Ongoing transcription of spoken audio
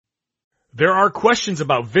There are questions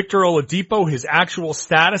about Victor Oladipo, his actual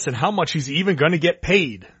status, and how much he's even going to get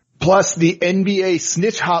paid. Plus, the NBA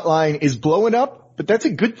snitch hotline is blowing up, but that's a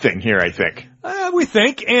good thing here, I think. We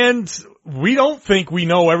think, and we don't think we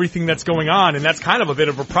know everything that's going on, and that's kind of a bit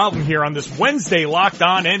of a problem here on this Wednesday Locked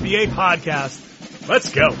On NBA podcast.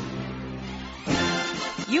 Let's go.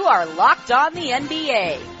 You are Locked On the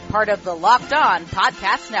NBA, part of the Locked On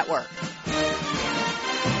Podcast Network.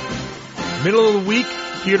 Middle of the week,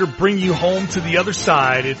 here to bring you home to the other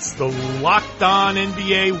side. It's the Locked On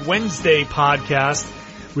NBA Wednesday podcast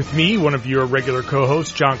with me, one of your regular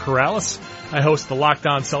co-hosts, John Corrales. I host the Locked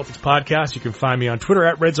On Celtics podcast. You can find me on Twitter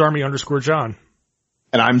at RedsArmy_John.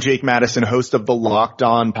 And I'm Jake Madison, host of the Locked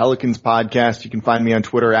On Pelicans podcast. You can find me on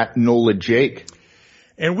Twitter at NolaJake.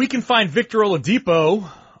 And we can find Victor Oladipo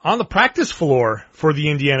on the practice floor for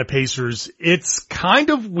the Indiana Pacers. It's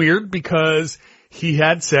kind of weird because he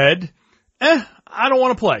had said, I don't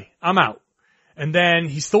want to play. I'm out. And then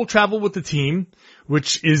he still traveled with the team,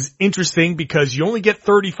 which is interesting because you only get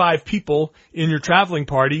 35 people in your traveling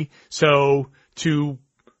party. So to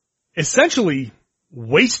essentially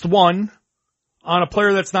waste one on a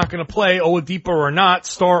player that's not going to play, Oladipo or not,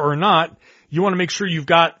 star or not, you want to make sure you've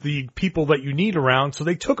got the people that you need around. So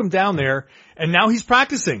they took him down there, and now he's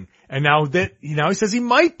practicing. And now he says he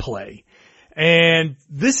might play. And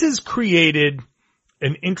this has created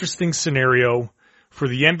an interesting scenario for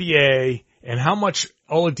the NBA and how much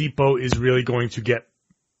Oladipo is really going to get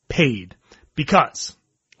paid. Because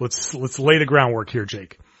let's lay the groundwork here,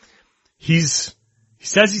 Jake. He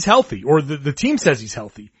says he's healthy, or the team says he's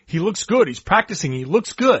healthy. He looks good. He's practicing. He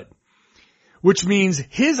looks good. Which means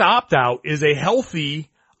his opt-out is a healthy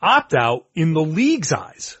opt-out in the league's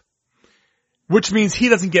eyes. Which means he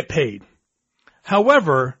doesn't get paid.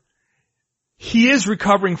 However, he is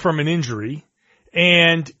recovering from an injury,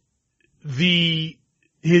 and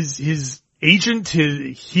his agent,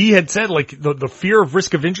 he had said like the fear of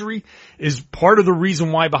risk of injury is part of the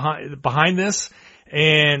reason why behind this.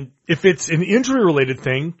 And if it's an injury related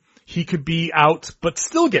thing, he could be out but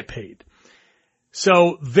still get paid.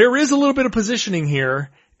 So there is a little bit of positioning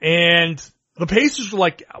here, and the Pacers were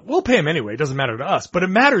like, we'll pay him anyway. It doesn't matter to us, but it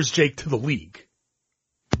matters, Jake, to the league.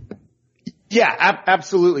 Yeah,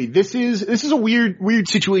 absolutely. This is a weird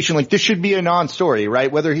situation. Like, this should be a non-story,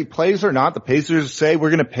 right? Whether he plays or not, the Pacers say, we're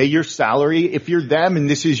going to pay your salary. If you're them and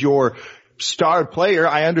this is your star player,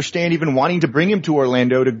 I understand even wanting to bring him to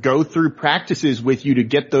Orlando to go through practices with you to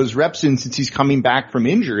get those reps in since he's coming back from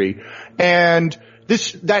injury. And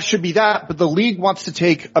that should be that, but the league wants to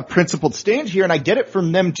take a principled stand here, and I get it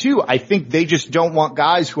from them too. I think they just don't want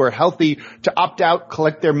guys who are healthy to opt out,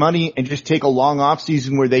 collect their money, and just take a long off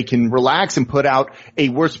season where they can relax and put out a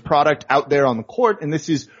worse product out there on the court. And this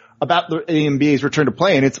is about the NBA's return to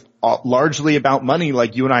play, and it's largely about money,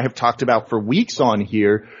 like you and I have talked about for weeks on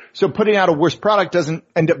here. So putting out a worse product doesn't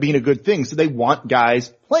end up being a good thing. So they want guys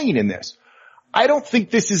playing in this. I don't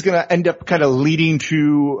think this is going to end up kind of leading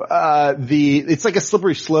to it's like a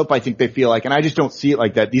slippery slope, I think they feel like, and I just don't see it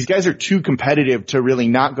like that. These guys are too competitive to really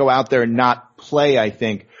not go out there and not play, I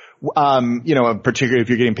think. Particularly if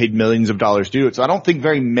you're getting paid millions of dollars to do it. So I don't think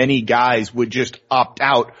very many guys would just opt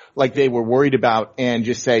out like they were worried about and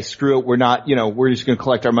just say, screw it, we're just going to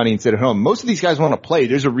collect our money and sit at home. Most of these guys want to play.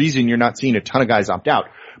 There's a reason you're not seeing a ton of guys opt out.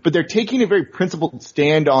 But they're taking a very principled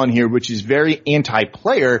stand on here, which is very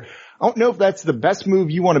anti-player. I don't know if that's the best move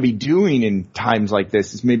you want to be doing in times like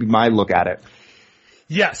this, is maybe my look at it.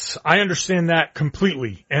 Yes, I understand that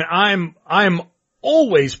completely. And I'm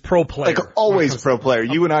always pro player. Like always pro player.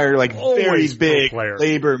 You and I are like very big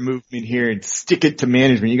labor movement here, and stick it to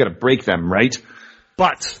management. You got to break them, right?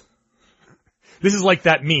 But this is like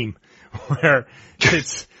that meme where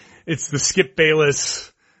it's the Skip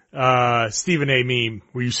Bayless, Stephen A meme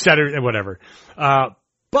where you set it and whatever.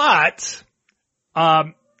 But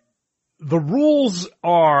the rules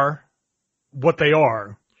are what they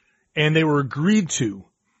are, and they were agreed to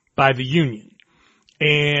by the union.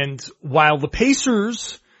 And while the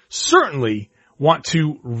Pacers certainly want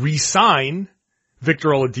to re-sign Victor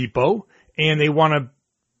Oladipo, and they want to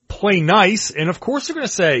play nice, and of course they're going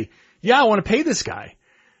to say, yeah, I want to pay this guy.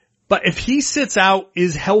 But if he sits out,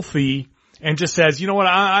 is healthy, and just says, you know what,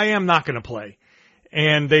 I am not going to play,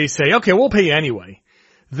 and they say, okay, we'll pay you anyway,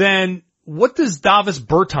 then what does Davis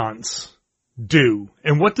Bertans do?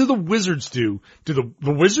 And what do the Wizards do? Do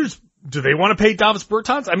the Wizards, do they want to pay Davis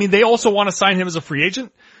Bertans? I mean, they also want to sign him as a free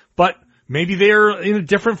agent, but maybe they're in a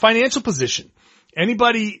different financial position.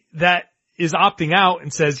 Anybody that is opting out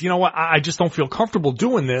and says, you know what, I just don't feel comfortable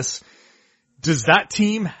doing this, does that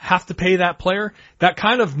team have to pay that player? That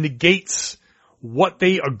kind of negates what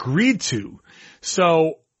they agreed to.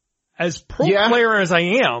 So as pro player as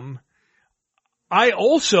I am, I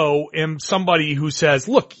also am somebody who says,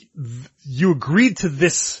 look, you agreed to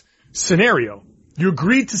this scenario. You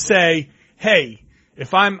agreed to say, hey,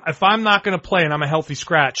 if I'm not going to play and I'm a healthy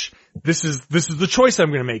scratch, this is the choice I'm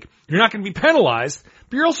going to make. You're not going to be penalized,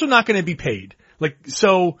 but you're also not going to be paid.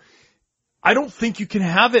 So I don't think you can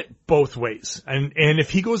have it both ways. And if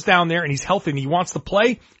he goes down there and he's healthy and he wants to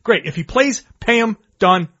play, great. If he plays, pay him,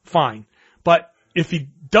 done, fine. But if he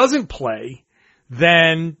doesn't play,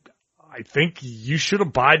 then I think you should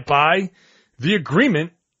abide by the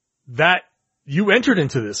agreement that you entered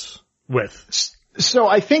into this with. So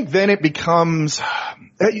I think then it becomes,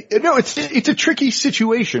 it's a tricky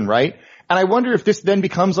situation, right? And I wonder if this then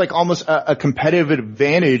becomes like almost a competitive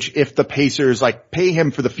advantage if the Pacers like pay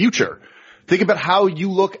him for the future. Think about how you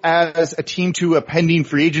look as a team to a pending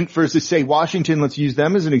free agent versus say Washington, let's use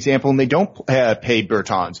them as an example, and they don't pay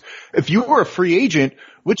Bertans. If you were a free agent,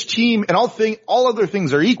 which team, and all other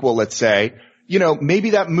things are equal, let's say,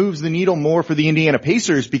 maybe that moves the needle more for the Indiana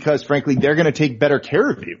Pacers because frankly, they're going to take better care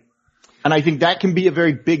of you. And I think that can be a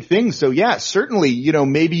very big thing. So yeah, certainly,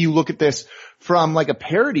 maybe you look at this from like a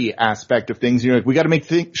parity aspect of things. We got to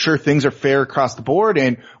make sure things are fair across the board,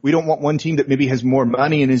 and we don't want one team that maybe has more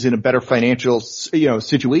money and is in a better financial,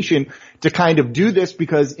 situation to kind of do this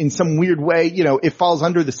because in some weird way, it falls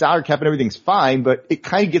under the salary cap and everything's fine, but it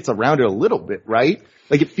kind of gets around it a little bit, right?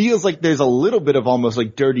 Like it feels like there's a little bit of almost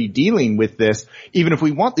like dirty dealing with this, even if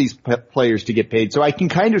we want these players to get paid. So I can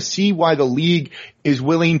kind of see why the league is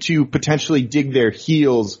willing to potentially dig their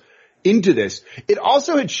heels into this. It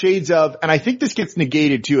also had shades of, and I think this gets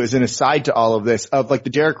negated too as an aside to all of this, of like the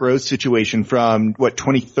Derrick Rose situation from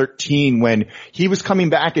 2013 when he was coming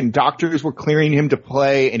back and doctors were clearing him to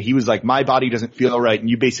play and he was like, my body doesn't feel right and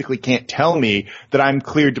you basically can't tell me that I'm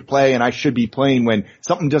cleared to play and I should be playing when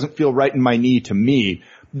something doesn't feel right in my knee to me.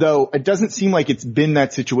 Though it doesn't seem like it's been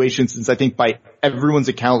that situation since I think by everyone's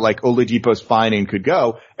account, like Oladipo's fine and could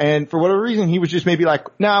go. And for whatever reason, he was just maybe like,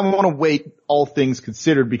 I want to wait, all things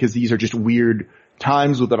considered, because these are just weird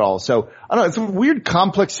times with it all. So I don't know. It's a weird,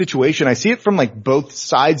 complex situation. I see it from like both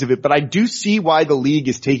sides of it, but I do see why the league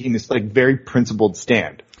is taking this like very principled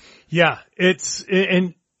stand. Yeah.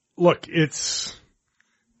 And look, it's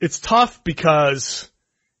tough because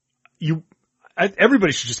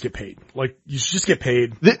everybody should just get paid. Like, you should just get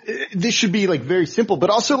paid. This should be like very simple, but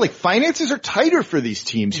also like finances are tighter for these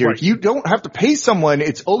teams here. Right. You don't have to pay someone.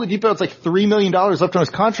 It's Oladipo. It's like $3 million left on his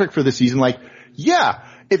contract for this season. Like, yeah,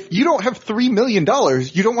 if you don't have $3 million,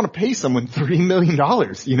 you don't want to pay someone $3 million,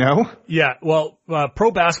 Yeah. Well, Pro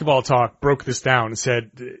Basketball Talk broke this down and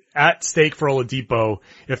said at stake for Oladipo,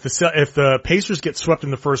 if the Pacers get swept in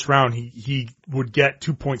the first round, he would get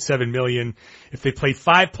 $2.7 million. If they play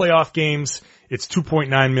 5 playoff games, it's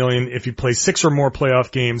 $2.9 million. If you play 6 or more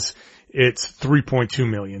playoff games, it's $3.2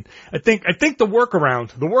 million. I think the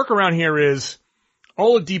workaround here is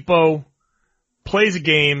Oladipo plays a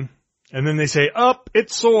game and then they say,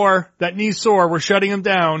 it's sore. That knee's sore. We're shutting him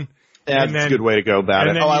down. That's a good way to go about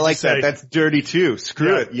it. Oh, I like that. That's dirty too.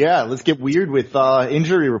 Screw it. Yeah, let's get weird with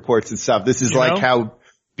injury reports and stuff. This is like how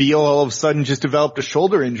Beal all of a sudden just developed a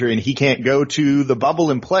shoulder injury and he can't go to the bubble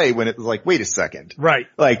and play when it was like, wait a second. Right.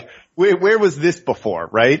 Like, where was this before,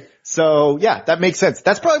 right? So yeah, that makes sense.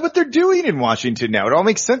 That's probably what they're doing in Washington now. It all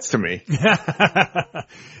makes sense to me.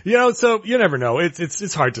 So you never know.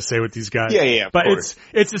 It's hard to say with these guys. Yeah. But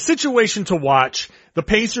it's a situation to watch. The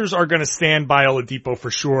Pacers are going to stand by Oladipo for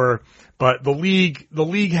sure, but the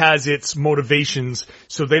league has its motivations,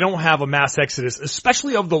 so they don't have a mass exodus,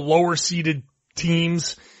 especially of the lower seeded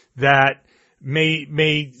teams that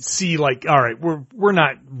may see like, all right, we're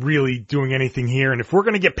not really doing anything here. And if we're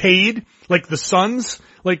going to get paid, like the Suns,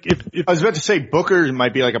 like if I was about to say Booker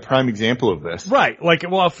might be like a prime example of this. Right. Like,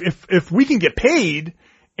 well, if we can get paid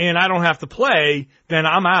and I don't have to play, then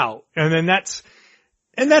I'm out. And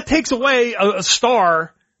that takes away a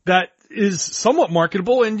star that is somewhat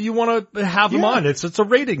marketable and you want to have them on. It's a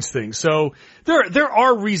ratings thing. So there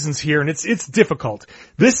are reasons here and it's difficult.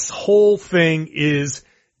 This whole thing is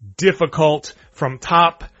difficult from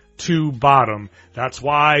top to bottom. That's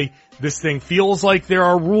why this thing feels like there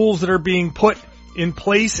are rules that are being put in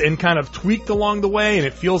place and kind of tweaked along the way, and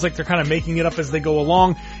it feels like they're kind of making it up as they go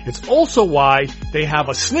along. It's also why they have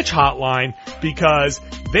a snitch hotline, because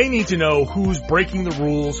they need to know who's breaking the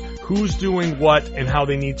rules, who's doing what, and how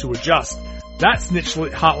they need to adjust. That snitch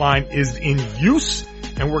hotline is in use,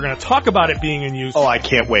 and we're going to talk about it being in use. Oh, I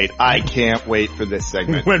can't wait. I can't wait for this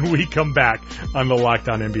segment. When we come back on the Locked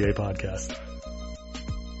On NBA podcast.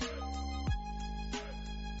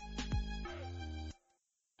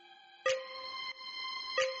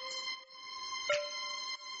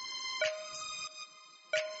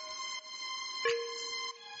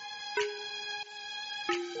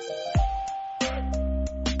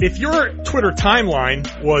 If your Twitter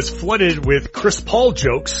timeline was flooded with Chris Paul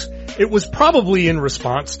jokes, it was probably in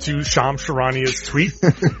response to Shams Charania's tweet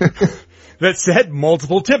that said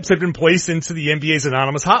multiple tips had been placed into the NBA's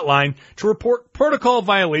anonymous hotline to report protocol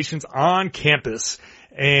violations on campus.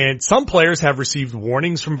 And some players have received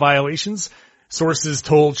warnings from violations, sources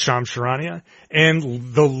told Shams Charania,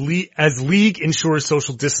 and as league ensures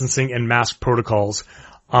social distancing and mask protocols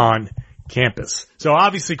on campus. So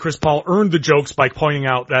obviously Chris Paul earned the jokes by pointing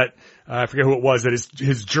out that, I forget who it was, that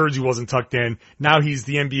his jersey wasn't tucked in. Now he's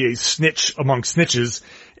the NBA's snitch among snitches.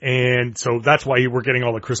 And so that's why we're getting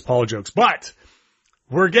all the Chris Paul jokes. But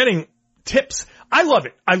we're getting tips. I love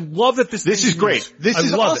it. I love that this is great. This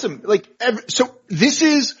is awesome. So this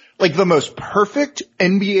is like the most perfect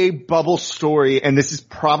NBA bubble story. And this is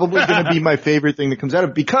probably going to be my favorite thing that comes out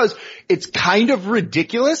of it because it's kind of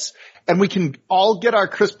ridiculous. And we can all get our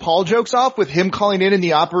Chris Paul jokes off with him calling in and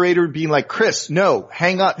the operator being like, Chris, no,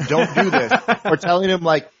 hang up, don't do this. Or telling him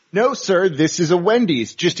like, no, sir, this is a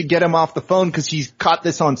Wendy's, just to get him off the phone because he's caught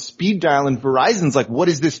this on speed dial and Verizon's like, what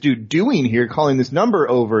is this dude doing here calling this number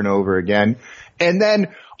over and over again? And then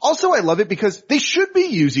also I love it because they should be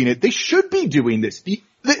using it. They should be doing this.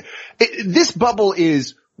 This bubble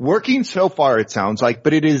is working so far, it sounds like,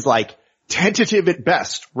 but it is like tentative at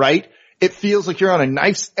best, right? It feels like you're on a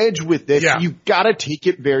knife's edge with this. Yeah. You've got to take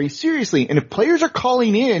it very seriously. And if players are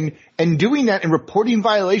calling in and doing that and reporting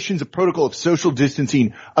violations of protocol of social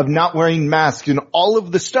distancing, of not wearing masks and all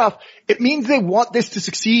of the stuff, it means they want this to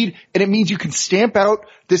succeed. And it means you can stamp out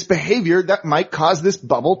this behavior that might cause this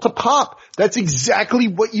bubble to pop. That's exactly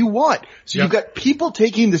what you want. So You've got people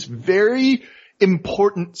taking this very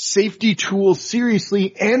important safety tool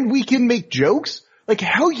seriously, and we can make jokes. Like,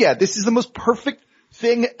 hell yeah, this is the most perfect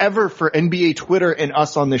thing ever for NBA Twitter and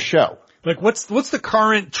us on this show. Like, what's the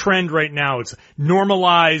current trend right now? It's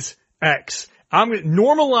normalize X. I'm going to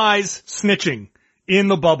normalize snitching in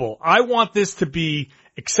the bubble. I want this to be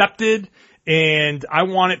accepted and I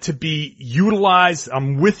want it to be utilized.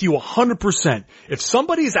 I'm with you 100%. If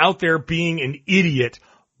somebody's out there being an idiot,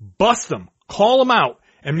 bust them, call them out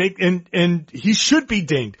and he should be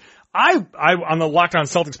dinged. I on the Locked On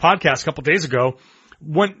Celtics podcast a couple days ago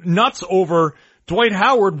went nuts over Dwight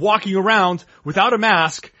Howard walking around without a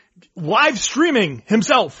mask, live streaming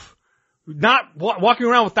himself, not walking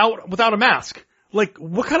around without a mask. Like,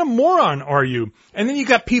 what kind of moron are you? And then you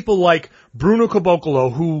got people like Bruno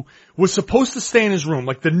Caboclo, who was supposed to stay in his room.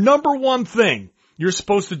 Like, the number one thing you're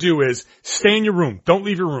supposed to do is stay in your room. Don't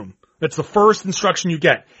leave your room. That's the first instruction you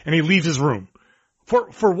get. And he leaves his room.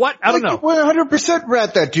 For what? I don't know. 100%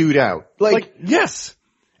 rat that dude out. Like yes.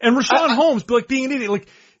 And Rashawn Holmes, being an idiot. Like,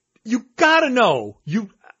 you gotta know.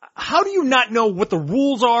 How do you not know what the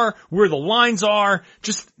rules are, where the lines are?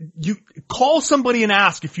 You call somebody and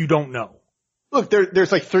ask if you don't know. Look,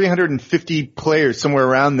 there's like 350 players somewhere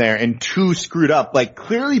around there and 2 screwed up. Like,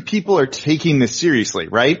 clearly people are taking this seriously,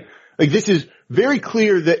 right? Like, this is very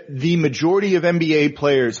clear that the majority of NBA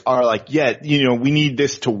players are like, yeah, we need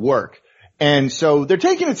this to work. And so they're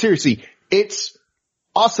taking it seriously. It's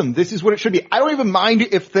awesome. This is what it should be. I don't even mind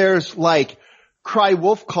if there's like cry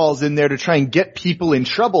wolf calls in there to try and get people in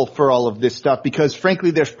trouble for all of this stuff, because frankly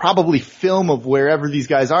there's probably film of wherever these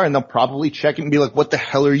guys are and they'll probably check it and be like, what the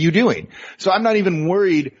hell are you doing? So I'm not even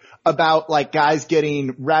worried about like guys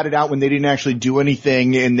getting ratted out when they didn't actually do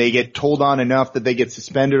anything and they get told on enough that they get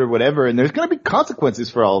suspended or whatever. And there's going to be consequences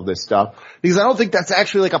for all of this stuff, because I don't think that's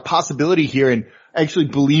actually like a possibility here. And I actually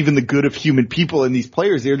believe in the good of human people and these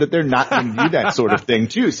players here, that they're not going to do that sort of thing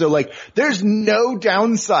too. So like, there's no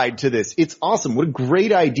downside to this. It's awesome. What a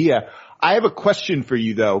great idea. I have a question for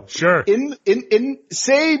you though. Sure.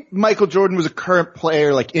 Say Michael Jordan was a current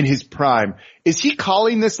player, like in his prime. Is he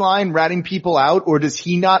calling this line, ratting people out, or does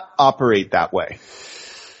he not operate that way?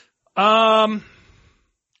 I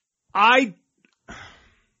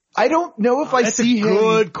don't know if I see him. That's a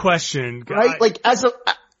good question. Right? Like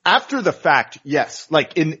after the fact, yes.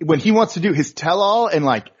 Like when he wants to do his tell-all and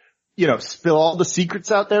like, spill all the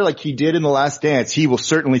secrets out there like he did in The Last Dance, he will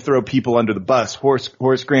certainly throw people under the bus,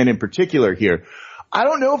 Horace Grant in particular here. I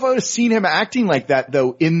don't know if I would have seen him acting like that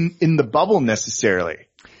though in the bubble necessarily.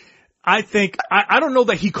 I think, I don't know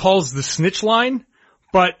that he calls the snitch line,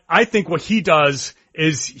 but I think what he does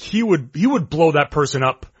is he would blow that person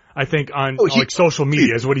up, I think, on like social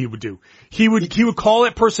media is what he would do. He would call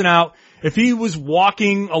that person out. If he was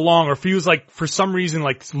walking along, or if he was like, for some reason,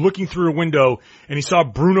 like looking through a window and he saw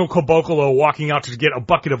Bruno Caboclo walking out to get a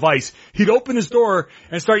bucket of ice, he'd open his door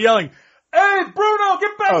and start yelling, "Hey, Bruno,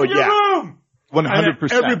 get back to your room!"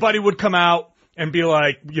 100%. Everybody would come out and be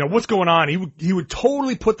like, what's going on? He would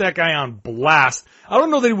totally put that guy on blast. I don't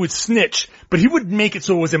know that he would snitch, but he would make it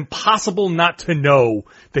so it was impossible not to know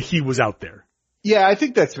that he was out there. Yeah, I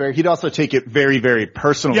think that's fair. He'd also take it very, very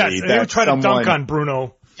personally. Yes, and he would try to dunk on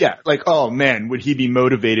Bruno. Yeah, like, oh man, would he be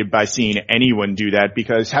motivated by seeing anyone do that?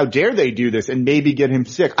 Because how dare they do this and maybe get him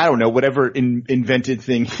sick? I don't know, whatever invented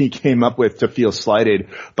thing he came up with to feel slighted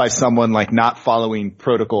by someone like not following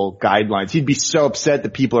protocol guidelines. He'd be so upset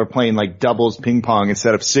that people are playing like doubles ping pong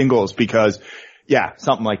instead of singles because, yeah,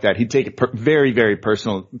 something like that. He'd take it very, very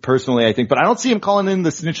personally, I think. But I don't see him calling in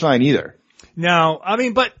the snitch line either. No, I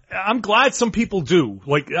mean, but I'm glad some people do.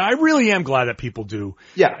 Like, I really am glad that people do.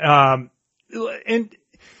 Yeah. And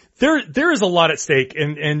there is a lot at stake,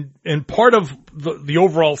 and part of the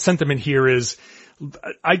overall sentiment here is,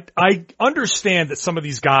 I understand that some of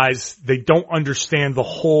these guys, they don't understand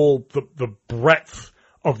the breadth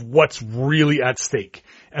of what's really at stake.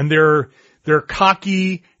 And they're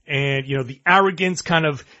cocky, and, the arrogance kind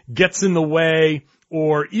of gets in the way,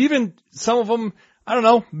 or even some of them, I don't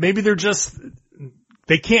know, maybe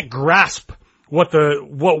they can't grasp what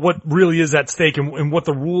really is at stake and what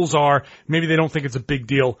the rules are. Maybe they don't think it's a big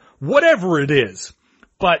deal. Whatever it is.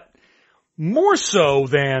 But more so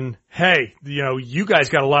than, hey, you guys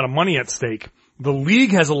got a lot of money at stake. The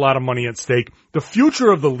league has a lot of money at stake. The future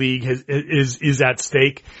of the league is at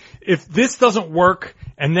stake. If this doesn't work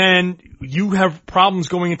and then you have problems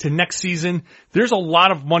going into next season, there's a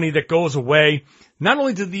lot of money that goes away. Not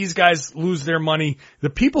only do these guys lose their money,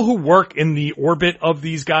 the people who work in the orbit of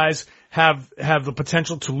these guys have the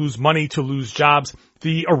potential to lose money, to lose jobs.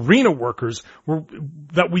 The arena workers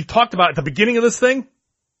that we talked about at the beginning of this thing,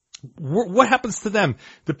 what happens to them?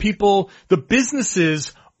 The people, the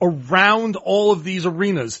businesses around all of these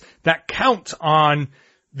arenas that count on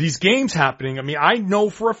these games happening. I mean, I know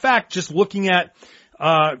for a fact, just looking at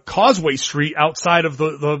Causeway Street outside of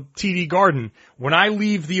the TD Garden, when I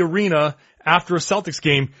leave the arena after a Celtics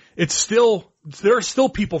game, there are still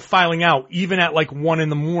people filing out even at like 1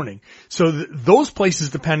 a.m. So those places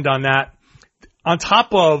depend on that on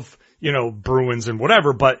top of, Bruins and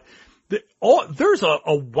whatever, but there's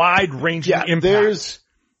a wide ranging impact.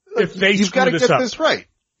 If they you've got to get this right.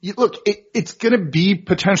 Look, it's going to be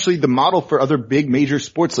potentially the model for other big major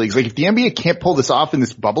sports leagues. Like if the NBA can't pull this off in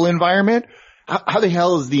this bubble environment, how the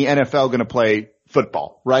hell is the NFL going to play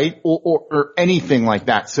football, right? Or anything like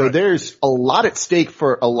that. So there's a lot at stake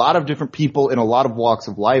for a lot of different people in a lot of walks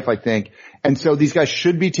of life, I think. And so these guys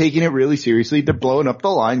should be taking it really seriously. They're blowing up the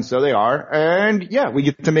line, so they are. And yeah, we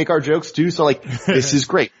get to make our jokes too. So like, this is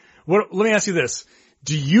great. Let me ask you this.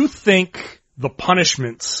 Do you think the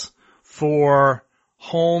punishments for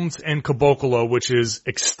Holmes and Caboclo, which is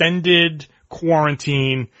extended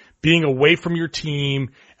quarantine, being away from your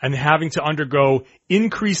team, and having to undergo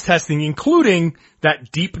increased testing, including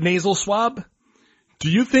that deep nasal swab, do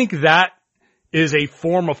you think that is a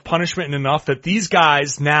form of punishment and enough that these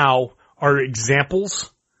guys now are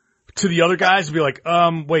examples to the other guys to be like,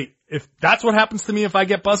 wait, if that's what happens to me if I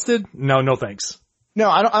get busted, no thanks. No,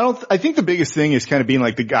 I think the biggest thing is kind of being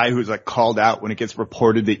like the guy who's like called out when it gets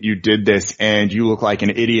reported that you did this and you look like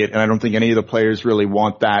an idiot. And I don't think any of the players really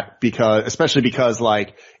want that especially because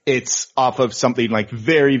like it's off of something like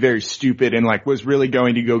very, very stupid and like was really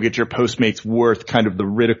going to go get your Postmates worth kind of the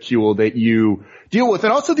ridicule that you deal with.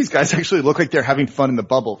 And also these guys actually look like they're having fun in the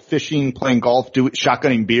bubble, fishing, playing golf,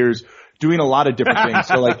 shotgunning beers, doing a lot of different things.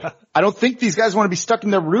 So like, I don't think these guys want to be stuck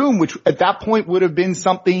in their room, which at that point would have been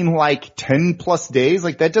something like 10 plus days.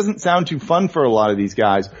 Like that doesn't sound too fun for a lot of these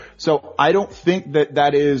guys. So I don't think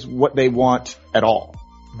that is what they want at all.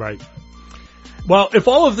 Right. Well, if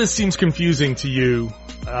all of this seems confusing to you,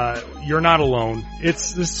 you're not alone.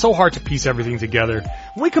 It's so hard to piece everything together.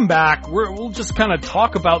 When we come back, we'll just kind of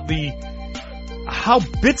talk about how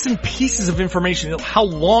bits and pieces of information, how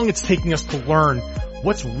long it's taking us to learn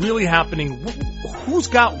what's really happening, who's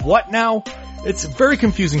got what now. It's a very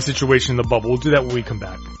confusing situation in the bubble. We'll do that when we come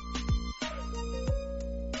back.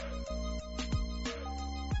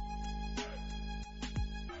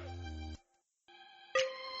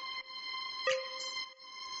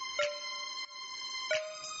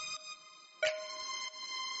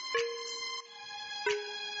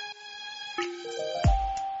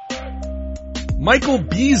 Michael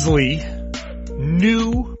Beasley,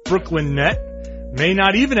 new Brooklyn Net, may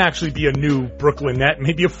not even actually be a new Brooklyn Net,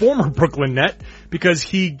 maybe a former Brooklyn Net, because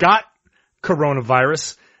he got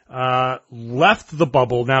coronavirus, left the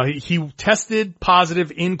bubble. Now he tested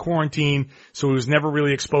positive in quarantine, so he was never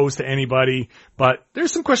really exposed to anybody, but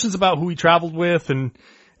there's some questions about who he traveled with and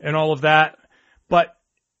all of that. But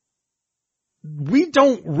we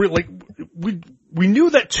don't really, we knew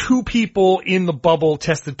that 2 people in the bubble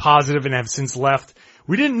tested positive and have since left.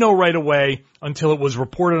 We didn't know right away until it was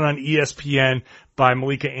reported on ESPN by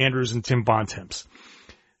Malika Andrews and Tim Bontemps.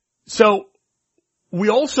 So we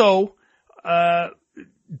also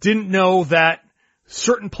didn't know that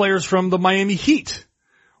certain players from the Miami Heat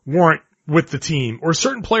weren't with the team, or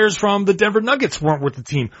certain players from the Denver Nuggets weren't with the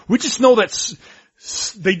team. We just know that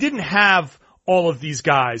they didn't have all of these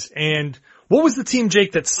guys. And what was the team,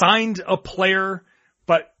 Jake, that signed a player,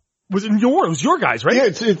 but was it your guys, right? Yeah,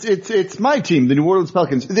 it's my team, the New Orleans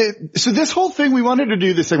Pelicans. So this whole thing, we wanted to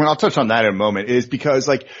do this segment, I'll touch on that in a moment, is because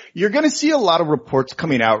like, you're gonna see a lot of reports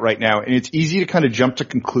coming out right now, and it's easy to kind of jump to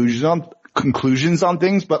conclusions on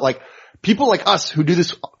things, but like, people like us who do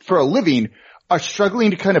this for a living are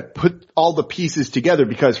struggling to kind of put all the pieces together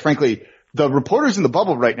because frankly, the reporters in the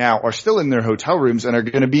bubble right now are still in their hotel rooms and are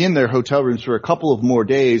going to be in their hotel rooms for a couple of more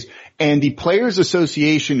days. And the Players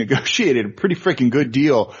Association negotiated a pretty freaking good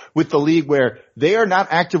deal with the league where they are not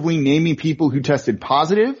actively naming people who tested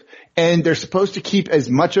positive, and they're supposed to keep as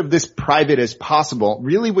much of this private as possible.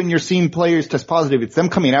 Really, when you're seeing players test positive, it's them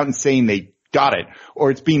coming out and saying they got it,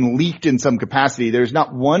 or it's being leaked in some capacity. There's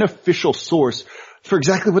not one official source for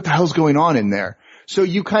exactly what the hell's going on in there. So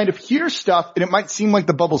you kind of hear stuff and it might seem like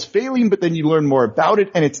the bubble's failing, but then you learn more about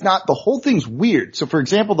it and it's not. The whole thing's weird. So for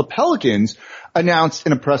example, the Pelicans announced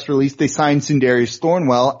in a press release they signed Sindarius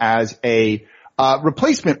Thornwell as a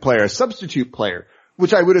replacement player, a substitute player,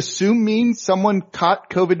 which I would assume means someone caught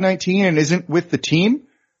COVID-19 and isn't with the team.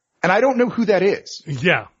 And I don't know who that is.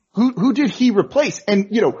 Yeah. Who did he replace? And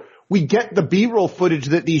you know, we get the B-roll footage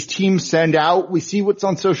that these teams send out. We see what's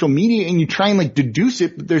on social media and you try and like deduce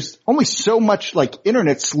it, but there's only so much like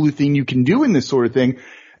internet sleuthing you can do in this sort of thing.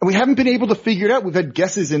 And we haven't been able to figure it out. We've had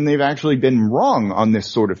guesses and they've actually been wrong on this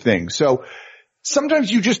sort of thing. So sometimes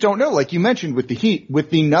you just don't know, like you mentioned with the Heat, with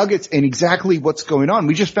the Nuggets and exactly what's going on.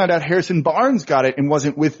 We just found out Harrison Barnes got it and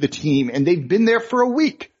wasn't with the team and they've been there for a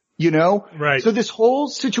week. You know? Right. So this whole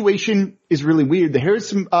situation is really weird. The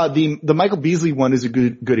Harrison, the Michael Beasley one is a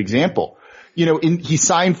good example. You know, he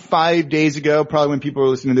signed 5 days ago, probably when people were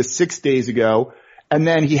listening to this 6 days ago, and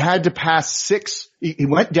then he had to pass 6. He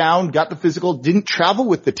went down, got the physical, didn't travel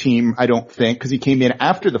with the team, I don't think, because he came in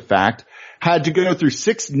after the fact, had to go through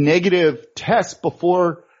 6 negative tests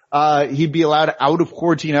before he'd be allowed out of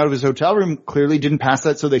quarantine, out of his hotel room. Clearly didn't pass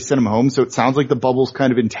that, so they sent him home. So it sounds like the bubble's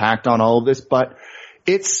kind of intact on all of this, but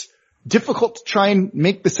it's difficult to try and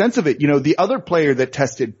make the sense of it. You know, the other player that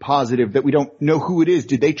tested positive that we don't know who it is,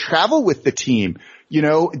 did they travel with the team? You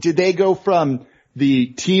know, did they go from the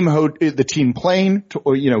team plane to,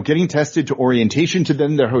 or, you know, getting tested to orientation to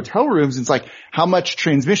then their hotel rooms? It's like, how much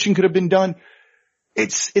transmission could have been done?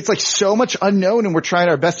 It's like so much unknown and we're trying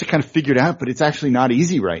our best to kind of figure it out, but it's actually not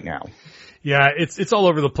easy right now. Yeah, it's all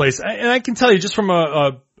over the place. And I can tell you just from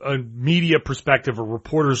a media perspective, a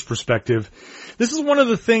reporter's perspective, this is one of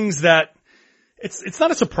the things that it's not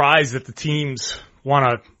a surprise that the teams want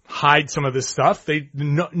to hide some of this stuff.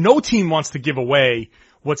 No team wants to give away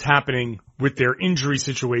what's happening with their injury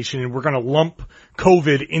situation, and we're going to lump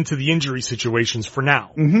COVID into the injury situations for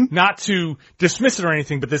now. Mm-hmm. Not to dismiss it or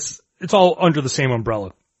anything, but it's all under the same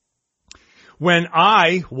umbrella. When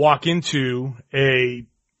I walk into a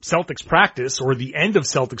Celtics practice or the end of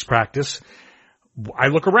Celtics practice, I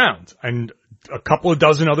look around and a couple of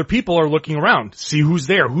dozen other people are looking around, see who's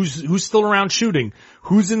there, who's still around shooting,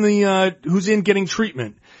 who's in getting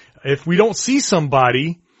treatment. If we don't see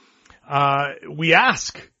somebody, we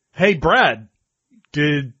ask, hey, Brad,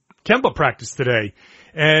 did Kemba practice today?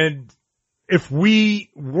 And if we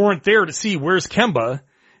weren't there to see where's Kemba,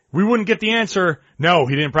 we wouldn't get the answer, no,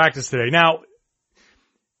 he didn't practice today. Now,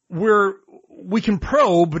 we can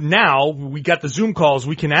probe now. We got the Zoom calls.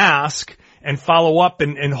 We can ask and follow up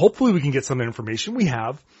and hopefully we can get some information. We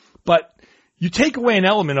have, but you take away an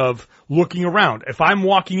element of looking around. If I'm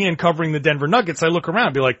walking in covering the Denver Nuggets, I look around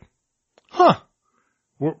and be like,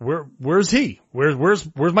 where's he? Where's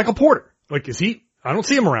Michael Porter? Like, I don't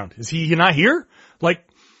see him around. Is he not here? Like,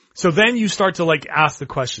 so then you start to like ask the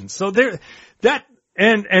questions. So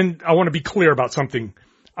and I want to be clear about something.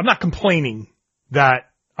 I'm not complaining that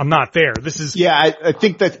I'm not there. This is... Yeah, I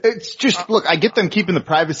think that it's just, look, I get them keeping the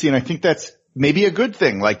privacy and I think that's maybe a good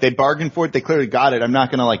thing. Like they bargained for it. They clearly got it. I'm not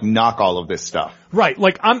going to like knock all of this stuff. Right.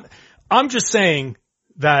 Like I'm just saying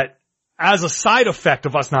that as a side effect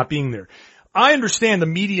of us not being there, I understand the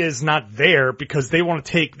media is not there because they want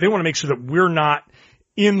to make sure that we're not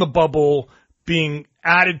in the bubble being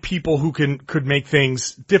added people who could make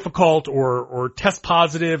things difficult or test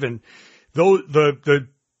positive. And though the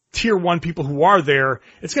tier 1 people who are there,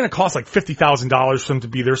 it's going to cost like $50,000 for them to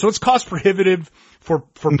be there. So it's cost prohibitive for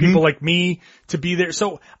people like me to be there.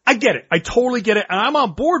 So I get it. I totally get it. And I'm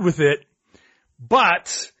on board with it.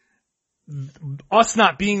 But us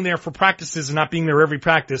not being there for practices and not being there every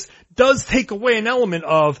practice does take away an element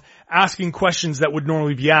of asking questions that would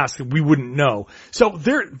normally be asked that we wouldn't know. So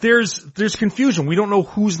there's confusion. We don't know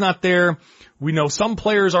who's not there. We know some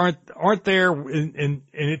players aren't there, and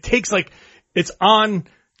it takes like, it's on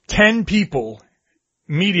 10 people,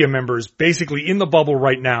 media members, basically in the bubble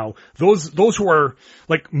right now. Those who are,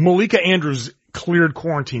 like Malika Andrews cleared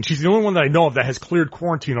quarantine. She's the only one that I know of that has cleared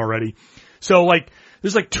quarantine already. So like,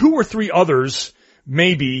 there's like 2 or 3 others,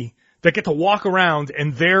 maybe, that get to walk around,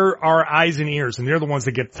 and they're our eyes and ears, and they're the ones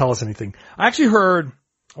that get to tell us anything. I actually heard,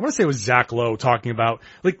 I want to say it was Zach Lowe talking about,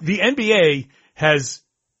 like, the NBA has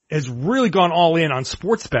really gone all in on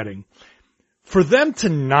sports betting. For them to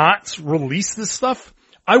not release this stuff,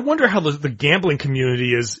 I wonder how the gambling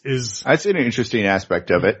community is. That's an interesting aspect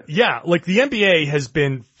of it. Yeah, like the NBA has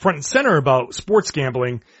been front and center about sports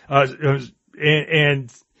gambling,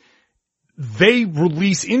 and they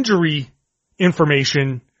release injury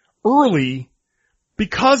information early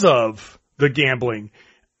because of the gambling.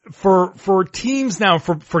 For teams now,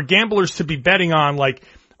 for gamblers to be betting on, like,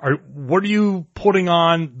 what are you putting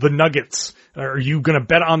on the Nuggets? Are you going to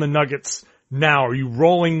bet on the Nuggets now? Are you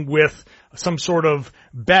rolling with some sort of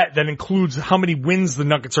bet that includes how many wins the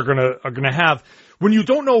Nuggets are gonna have when you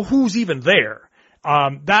don't know who's even there?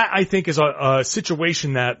 That I think is a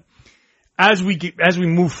situation that as we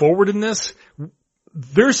move forward in this,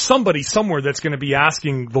 there's somebody somewhere that's going to be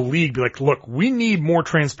asking the league, be like, look, we need more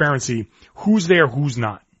transparency. Who's there? Who's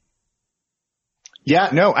not? Yeah,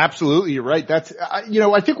 no, absolutely. You're right. That's,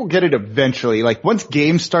 I think we'll get it eventually. Like, once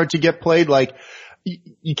games start to get played, like,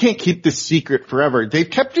 you can't keep this secret forever. They've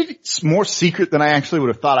kept it more secret than I actually would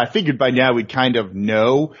have thought. I figured by now we'd kind of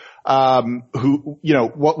know,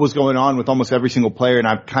 what was going on with almost every single player, and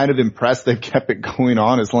I'm kind of impressed they've kept it going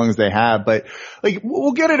on as long as they have. But, like,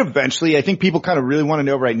 we'll get it eventually. I think people kind of really want to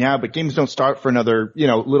know right now, but games don't start for another,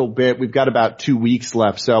 little bit. We've got about 2 weeks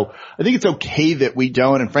left. So I think it's okay that we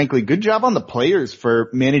don't. And frankly, good job on the players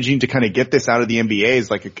for managing to kind of get this out of the NBA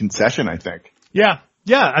as like a concession, I think. Yeah.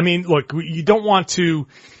 Yeah. I mean, look, you don't want to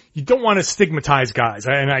stigmatize guys.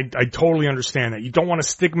 And I totally understand that. You don't want to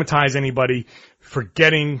stigmatize anybody for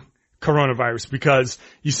getting coronavirus, because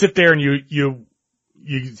you sit there and you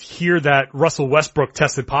hear that Russell Westbrook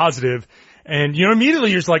tested positive, and immediately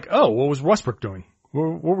you're just like, oh, what was Westbrook doing?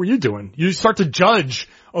 What were you doing? You start to judge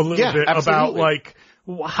a little bit about, like,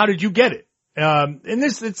 how did you get it? And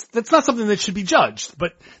that's not something that should be judged,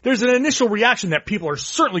 but there's an initial reaction that people are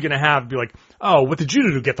certainly going to have, be like, oh, what did you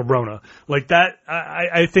do to get the Rona? Like that,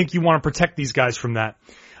 I think you want to protect these guys from that.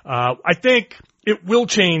 I think it will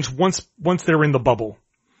change once they're in the bubble.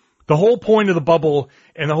 The whole point of the bubble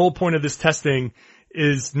and the whole point of this testing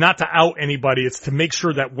is not to out anybody. It's to make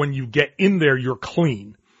sure that when you get in there, you're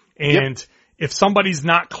clean. And if somebody's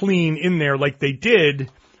not clean in there, like they did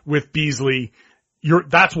with Beasley,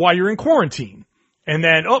 that's why you're in quarantine. And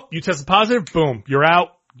then, you tested positive, boom, you're out.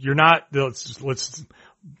 You're not, let's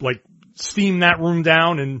like steam that room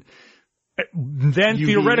down, and then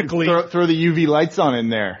theoretically throw the UV lights on in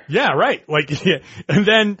there. Yeah, right. Like, yeah. And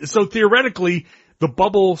then, so theoretically, the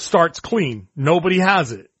bubble starts clean. Nobody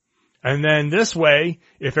has it. And then this way,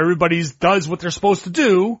 if everybody does what they're supposed to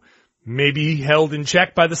do, maybe held in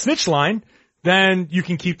check by the snitch line, then you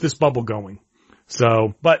can keep this bubble going.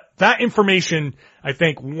 So, but that information, I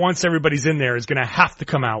think, once everybody's in there, is going to have to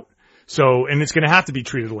come out. So, and it's going to have to be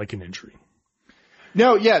treated like an injury.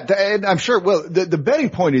 No, yeah, and I'm sure, well, the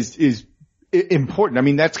betting point is important. I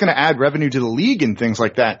mean, that's going to add revenue to the league and things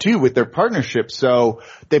like that too with their partnerships. So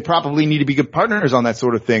they probably need to be good partners on that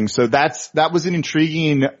sort of thing. So that was an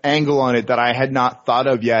intriguing angle on it that I had not thought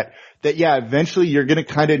of yet. That, yeah, eventually you're going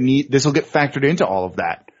to kind of this will get factored into all of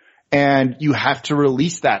that. And you have to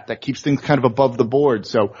release that. That keeps things kind of above the board.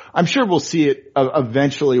 So I'm sure we'll see it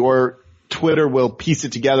eventually, or Twitter will piece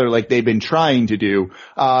it together like they've been trying to do.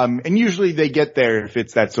 And usually they get there if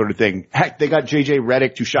it's that sort of thing. Heck, they got JJ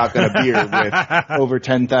Redick to shotgun a beer with over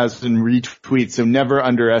 10,000 retweets. So never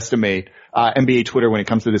underestimate NBA Twitter when it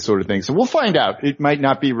comes to this sort of thing. So we'll find out. It might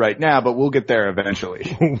not be right now, but we'll get there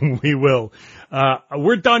eventually. We will.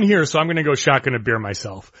 We're done here, so I'm going to go shotgun a beer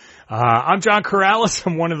myself. I'm John Corrales.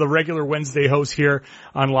 I'm one of the regular Wednesday hosts here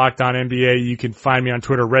on Locked On NBA. You can find me on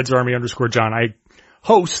Twitter, RedsArmy_John. I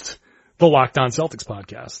host the Locked On Celtics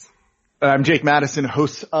podcast. I'm Jake Madison,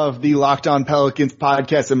 host of the Locked On Pelicans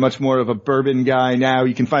podcast and much more of a bourbon guy now.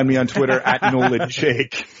 You can find me on Twitter at Nolan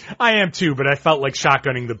Jake. I am too, but I felt like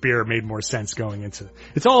shotgunning the beer made more sense going into it.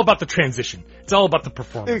 It's all about the transition. It's all about the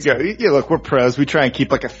performance. There you go. Yeah, look, we're pros. We try and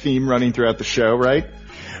keep like a theme running throughout the show, right?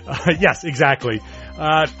 Yes, exactly.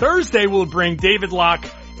 Thursday we'll bring David Locke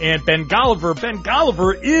and Ben Golliver. Ben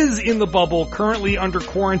Golliver is in the bubble, currently under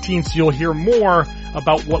quarantine, so you'll hear more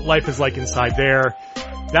about what life is like inside there.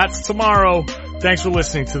 That's tomorrow. Thanks for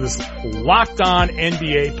listening to this Locked On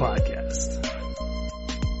NBA podcast.